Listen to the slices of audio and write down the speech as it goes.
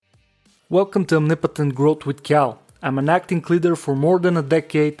Welcome to Omnipotent Growth with Kal. I'm an acting leader for more than a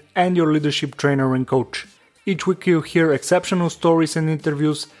decade and your leadership trainer and coach. Each week you'll hear exceptional stories and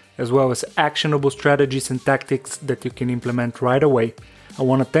interviews, as well as actionable strategies and tactics that you can implement right away. I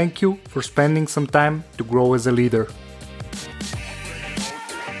want to thank you for spending some time to grow as a leader.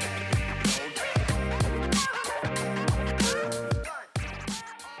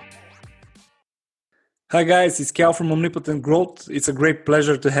 Hi guys, it's Kal from Omnipotent Growth. It's a great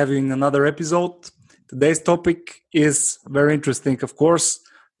pleasure to have you in another episode. Today's topic is very interesting, of course,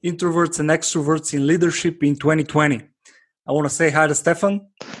 introverts and extroverts in leadership in 2020. I want to say hi to Stefan.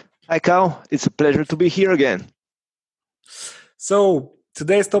 Hi Kal, it's a pleasure to be here again. So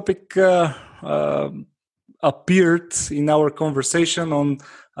today's topic appeared in our conversation on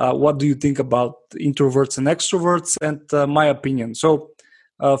what do you think about introverts and extroverts and my opinion. So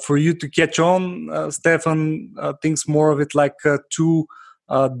for you to catch on, Stefan thinks more of it like two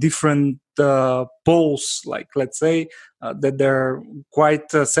different poles, like let's say that they're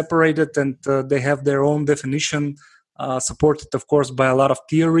quite separated and they have their own definition, supported of course by a lot of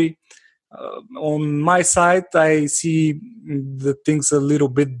theory. On my side, I see the things a little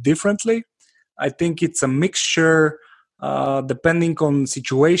bit differently. I think it's a mixture depending on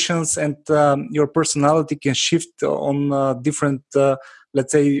situations, and your personality can shift on different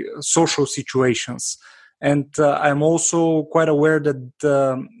let's say social situations. And I'm also quite aware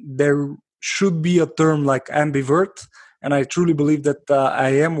that there should be a term like ambivert, and I truly believe that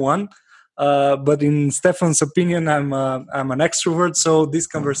I am one. But in Stefan's opinion, I'm an extrovert. So this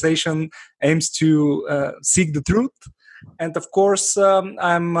conversation aims to seek the truth. And of course,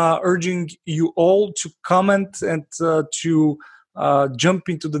 I'm urging you all to comment and to jump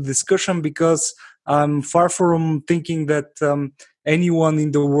into the discussion, because I'm far from thinking that anyone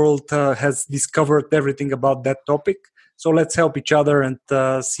in the world has discovered everything about that topic. So let's help each other and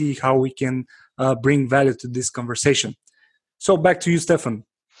see how we can bring value to this conversation. So back to you, Stefan.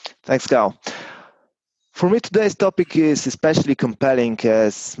 Thanks, Kal. For me, today's topic is especially compelling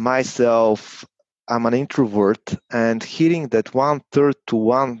as myself, I'm an introvert, and hearing that 1/3 to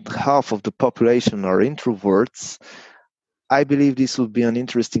 1/2 of the population are introverts, I believe this will be an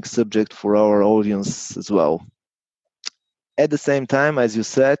interesting subject for our audience as well. At the same time, as you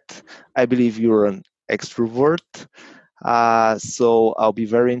said, I believe you're an extrovert, so I'll be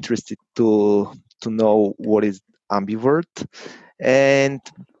very interested to know what is ambivert, and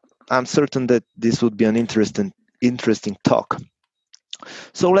I'm certain that this would be an interesting talk.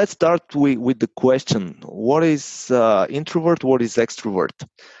 So let's start with the question: what is introvert? What is extrovert?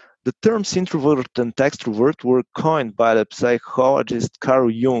 The terms introvert and extrovert were coined by the psychologist Carl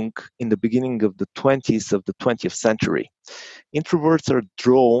Jung in the beginning of the 20th century. Introverts are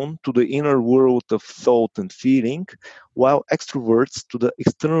drawn to the inner world of thought and feeling, while extroverts to the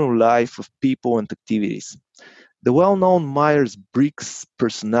external life of people and activities. The well-known Myers-Briggs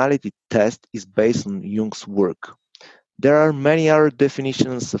personality test is based on Jung's work. There are many other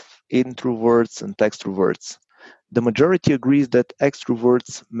definitions of introverts and extroverts. The majority agrees that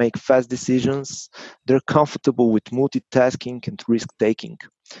extroverts make fast decisions, they're comfortable with multitasking and risk-taking.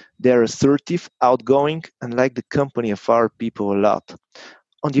 They are assertive, outgoing, and like the company of other people a lot.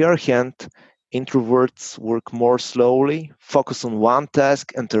 On the other hand, introverts work more slowly, focus on one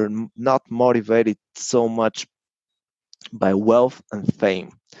task, and are not motivated so much by wealth and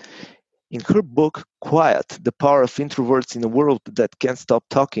fame. In her book, Quiet, The Power of Introverts in a World That Can't Stop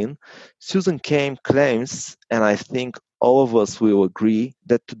Talking, Susan Cain claims, and I think all of us will agree,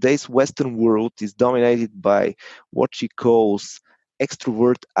 that today's Western world is dominated by what she calls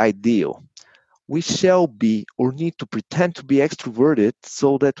extrovert ideal. We shall be or need to pretend to be extroverted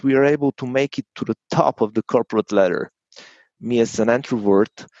so that we are able to make it to the top of the corporate ladder. Me as an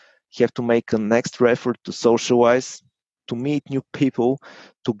introvert have to make an extra effort to socialize, to meet new people,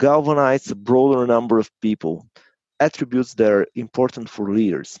 to galvanize a broader number of people, attributes that are important for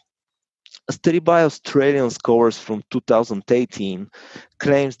leaders. A study by Australian scholars from 2018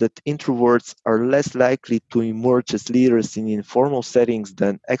 claims that introverts are less likely to emerge as leaders in informal settings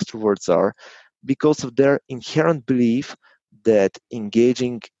than extroverts are because of their inherent belief that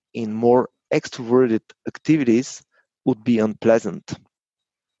engaging in more extroverted activities would be unpleasant.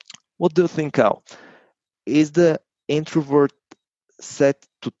 What do you think, Kal? Is the introvert set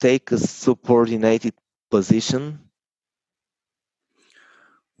to take a subordinated position?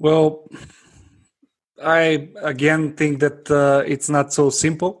 Well, I again think that it's not so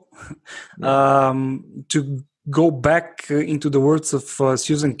simple. To go back into the words of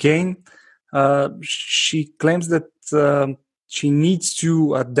Susan Cain, she claims that she needs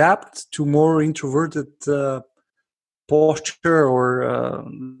to adapt to more introverted posture or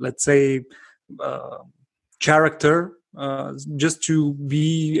let's say character, just to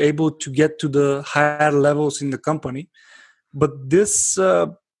be able to get to the higher levels in the company. But this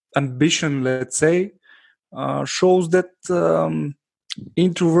ambition, let's say, shows that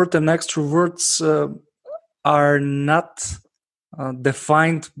introvert and extroverts are not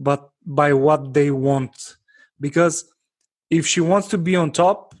defined but by what they want. Because if she wants to be on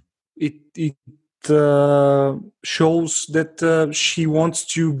top, it shows that she wants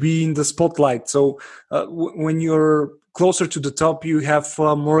to be in the spotlight. So when you're closer to the top, you have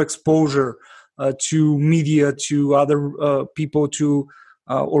more exposure to media, to other people, to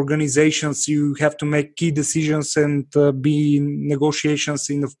organizations. You have to make key decisions and be in negotiations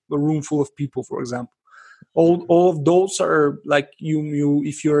in a room full of people, for example. All of those are like you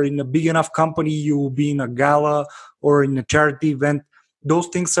if you're in a big enough company, you will be in a gala or in a charity event. Those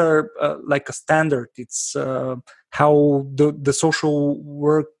things are like a standard. It's how the social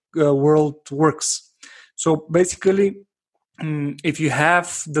world works. So basically, if you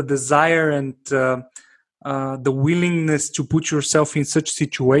have the desire and the willingness to put yourself in such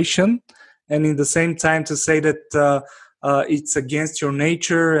situation, and in the same time to say that it's against your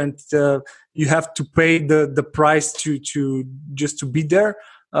nature and you have to pay the price to just to be there,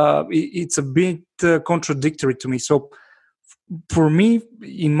 it's a bit contradictory to me. So for me,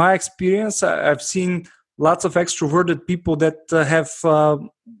 in my experience, I've seen lots of extroverted people that have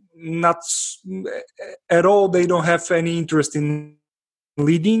not at all, they don't have any interest in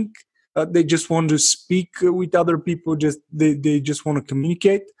leading. They just want to speak with other people, they just want to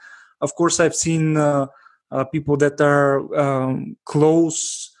communicate. Of course, I've seen people that are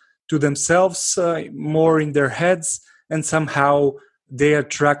close to themselves, more in their heads, and somehow they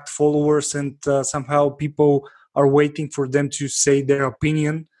attract followers, and somehow people are waiting for them to say their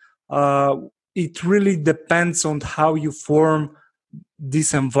opinion. It really depends on how you form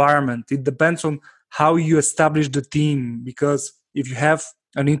this environment. It depends on how you establish the team, because if you have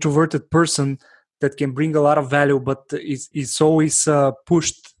an introverted person that can bring a lot of value but is always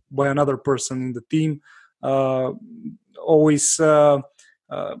pushed by another person in the team, always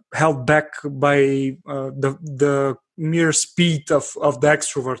held back by the mere speed of the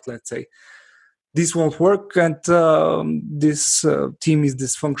extrovert, let's say, this won't work, and this team is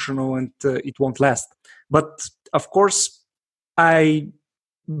dysfunctional, and it won't last. But of course, I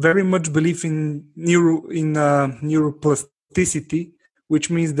very much believe in neuroplasticity, which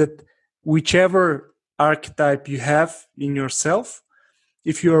means that whichever archetype you have in yourself,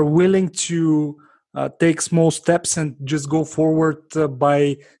 if you are willing to take small steps and just go forward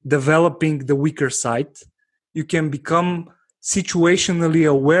by developing the weaker side, you can become situationally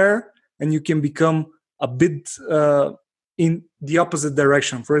aware, and you can become a bit in the opposite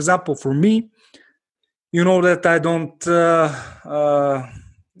direction. For example, for me, you know that I don't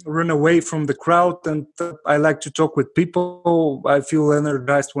run away from the crowd, and I like to talk with people. I feel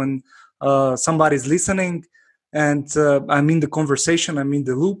energized when somebody's listening, and I'm in the conversation, I'm in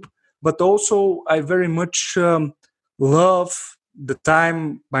the loop. But also, I very much love the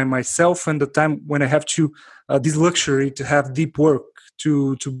time by myself, and the time when I have to this luxury to have deep work,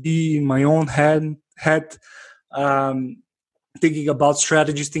 to be in my own head, thinking about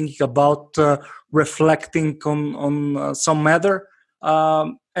strategies, thinking about reflecting on some matter.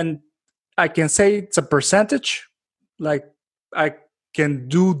 And I can say it's a percentage. Like I can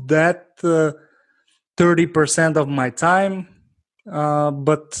do that 30% of my time,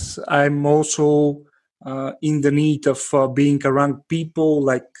 but I'm also in the need of being around people,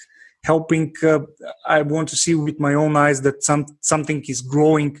 like helping. I want to see with my own eyes that something is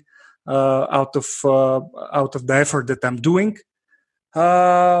growing out of the effort that I'm doing.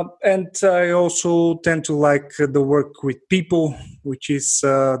 And I also tend to like the work with people, which is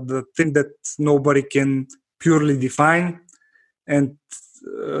the thing that nobody can purely define, and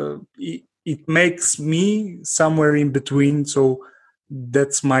it makes me somewhere in between. So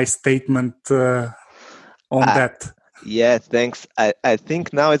that's my statement on that. Yeah, thanks. I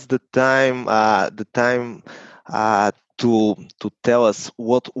think now it's the time to tell us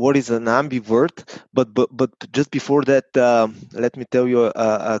what is an ambivert. But just before that, let me tell you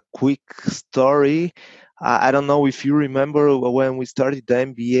a quick story. I don't know if you remember when we started the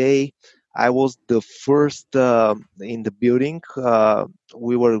MBA. I was the first in the building.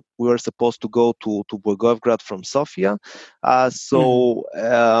 We were supposed to go to Volgograd from Sofia, so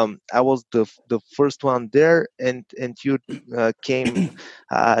I was the first one there, and you came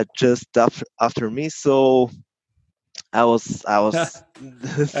just after me. So I was I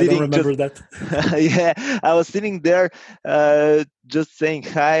don't sitting just remember that. yeah, I was sitting there just saying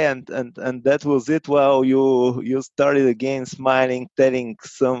hi, and that was it. Well, you started again smiling, telling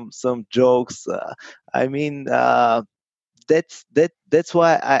some jokes. I mean, that's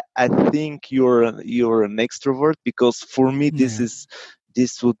why I think you're an extrovert, because for me Yeah.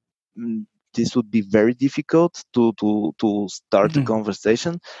 this would mm, this would be very difficult to start a Mhm.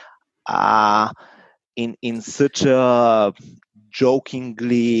 conversation uh, in such a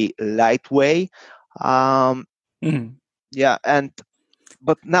jokingly light way. Um, Mhm. yeah, and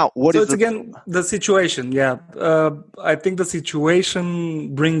but now what So is it's the again the situation. Yeah, I think the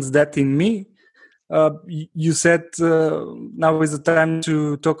situation brings that in me. You said now is the time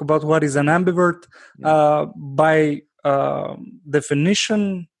to talk about what is an ambivert. yeah. By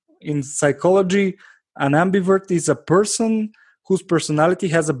definition in psychology, an ambivert is a person whose personality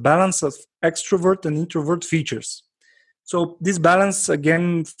has a balance of extrovert and introvert features. So this balance,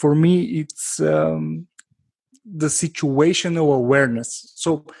 again, for me, it's the situational awareness.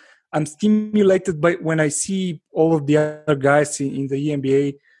 So I'm stimulated by when I see all of the other guys in the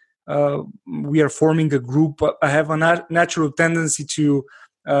EMBA. We are forming a group. I have a natural tendency to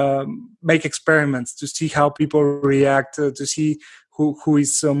make experiments to see how people react, to see who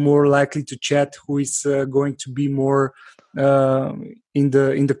is more likely to chat, who is going to be more uh, in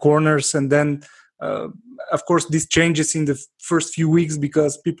the corners, and then. Uh, of course, this changes in the first few weeks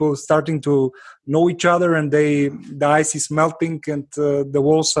because people starting to know each other, and the ice is melting, and the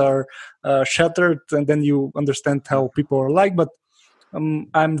walls are shattered, and then you understand how people are like. But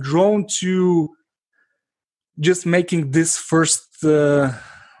I'm drawn to just making this first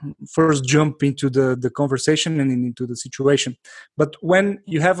jump into the conversation and into the situation. But when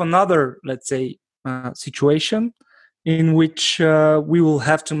you have another, let's say, situation in which we will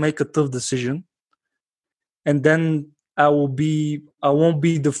have to make a tough decision, and then I won't be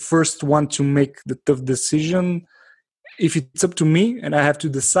the first one to make the tough decision. If it's up to me and I have to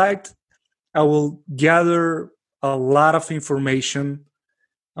decide, I will gather a lot of information.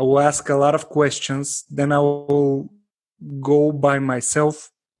 I will ask a lot of questions. Then I will go by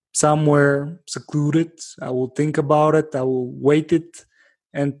myself somewhere secluded. I will think about it. I will wait it.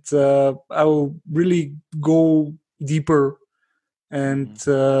 And I will really go deeper and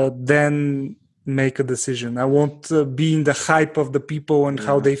Mhm. then make a decision. I won't be in the hype of the people and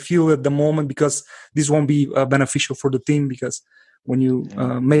how Yeah, they feel at the moment, because this won't be beneficial for the team. Because when you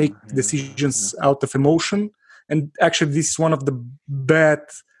yeah, make yeah, decisions yeah. out of emotion, and actually this is one of the bad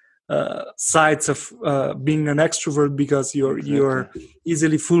sides of being an extrovert, because Exactly. you're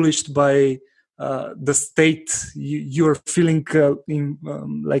easily foolish by the state you're feeling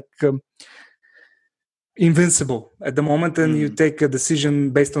invincible at the moment, and you Mm. take a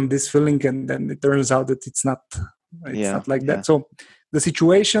decision based on this feeling, and then it turns out that it's Yeah, not like yeah. that. So the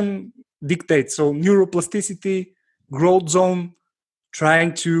situation dictates. So neuroplasticity, growth zone,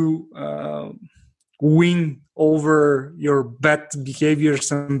 trying to win over your bad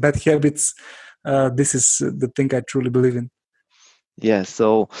behaviors and bad habits. This is the thing I truly believe in. Yeah,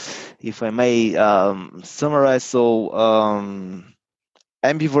 so if I may summarize, so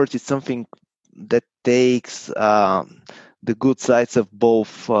ambivert is something that takes the good sides of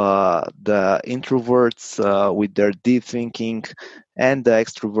both the introverts with their deep thinking, and the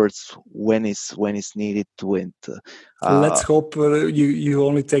extroverts when it's needed to. And Let's uh, hope you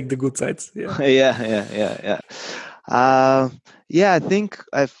only take the good sides. Yeah. yeah. Uh, yeah, I think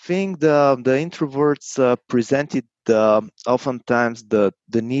the introverts presented oftentimes the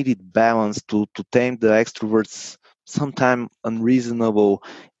needed balance to tame the extroverts sometimes unreasonable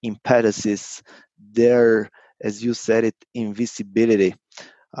impetuses, their, as you said it, invisibility,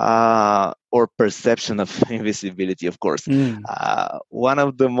 or perception of invisibility, of course. Mm. One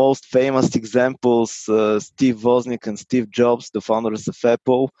of the most famous examples, Steve Wozniak and Steve Jobs, the founders of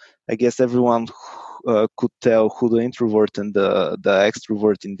Apple. I guess everyone could tell who the introvert and the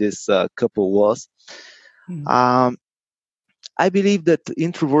extrovert in this couple was. Mm. Um, I believe that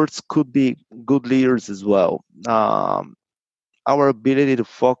introverts could be good leaders as well. Our ability to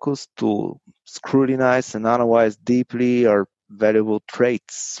focus, to scrutinize and analyze deeply are valuable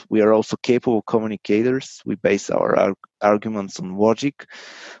traits. We are also capable communicators. We base our arguments on logic,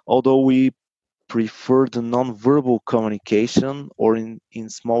 although we prefer the non-verbal communication or in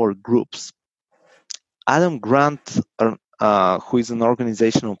smaller groups. Adam Grant, who is an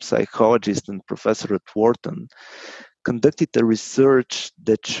organizational psychologist and professor at Wharton, conducted a research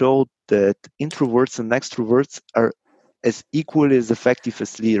that showed that introverts and extroverts are as equally as effective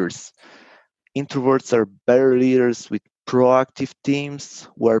as leaders. Introverts are better leaders with proactive teams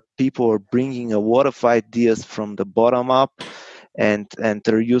where people are bringing a lot of ideas from the bottom up, and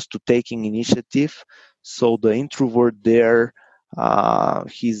they're used to taking initiative. So the introvert there,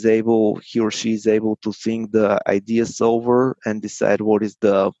 he or she is able to think the ideas over and decide what is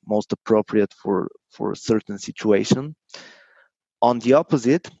the most appropriate for a certain situation. On the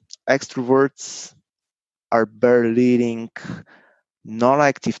opposite, extroverts are better leading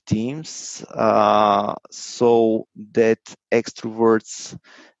non-active teams, so that extroverts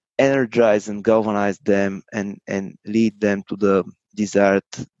energize and galvanize them and lead them to the desired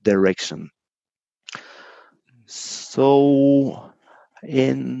direction. So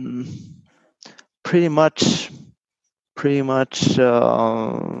in pretty much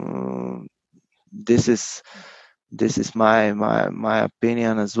this is my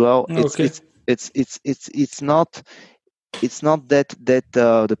opinion as well. Okay. It's not that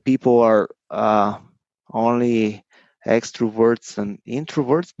the people are only extroverts and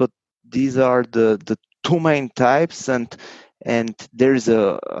introverts, but these are the two main types, and there's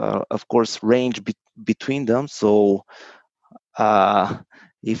a of course range between them. So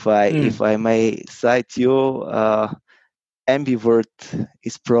if I may cite you, ambivert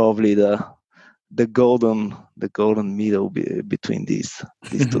is probably the golden middle between these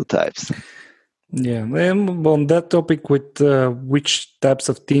two types. Yeah, and on that topic, with which types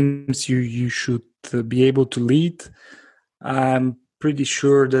of teams you should be able to lead, I'm pretty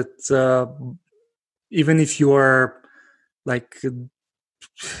sure that even if you are like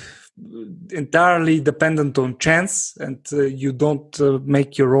entirely dependent on chance and you don't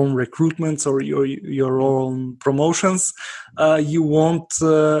make your own recruitments or your own promotions, you won't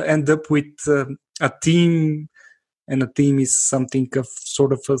end up with a team. And a team is something of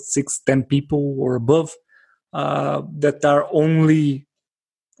sort of 6-10 people or above that are only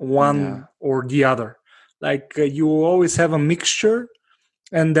one or the other. Like you always have a mixture,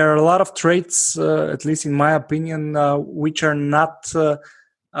 and there are a lot of traits, at least in my opinion, which are not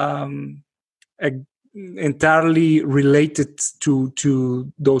entirely related to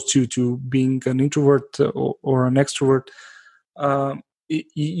those two, to being an introvert or an extrovert.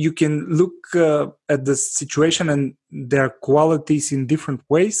 You can look at the situation and their qualities in different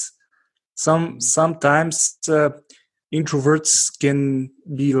ways. Sometimes introverts can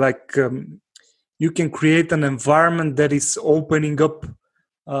be like you can create an environment that is opening up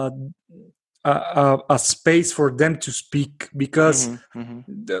a space for them to speak, because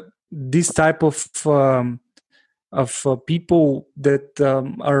this type of people that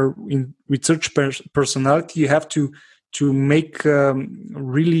are in research personality, you have to make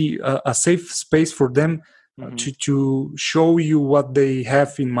really a safe space for them to show you what they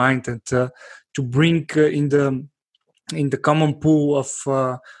have in mind, and to bring in the common pool of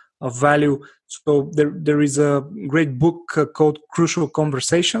value. So there is a great book called Crucial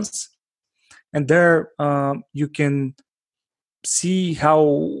Conversations, and there you can see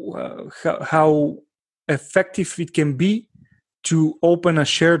how effective it can be to open a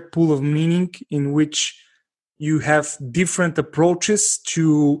shared pool of meaning in which you have different approaches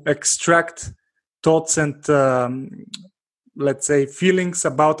to extract thoughts and let's say feelings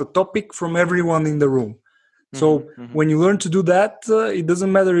about a topic from everyone in the room. So when you learn to do that, it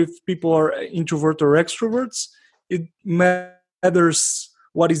doesn't matter if people are introvert or extroverts. It matters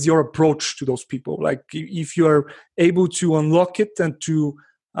what is your approach to those people. Like if you are able to unlock it and to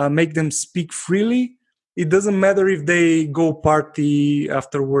make them speak freely, it doesn't matter if they go party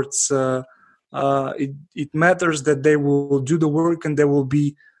afterwards. It matters that they will do the work and they will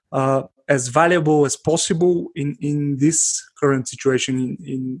be as valuable as possible in this current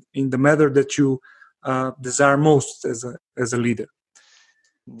situation, in the matter that you desire most as a leader.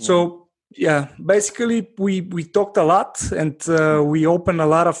 So yeah, basically we talked a lot, and we opened a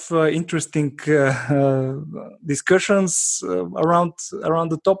lot of interesting discussions around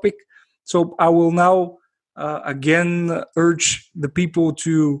the topic. So I will now again urge the people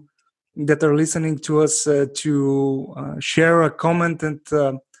that are listening to us to share a comment, and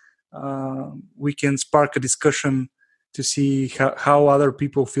we can spark a discussion to see how other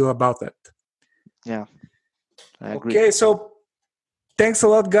people feel about that. Yeah, I agree. Okay, so thanks a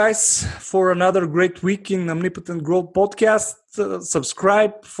lot, guys, for another great week in Omnipotent Growth podcast.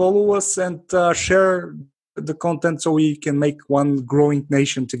 Subscribe, follow us, and share the content so we can make one growing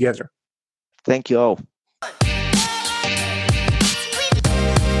nation together. Thank you all.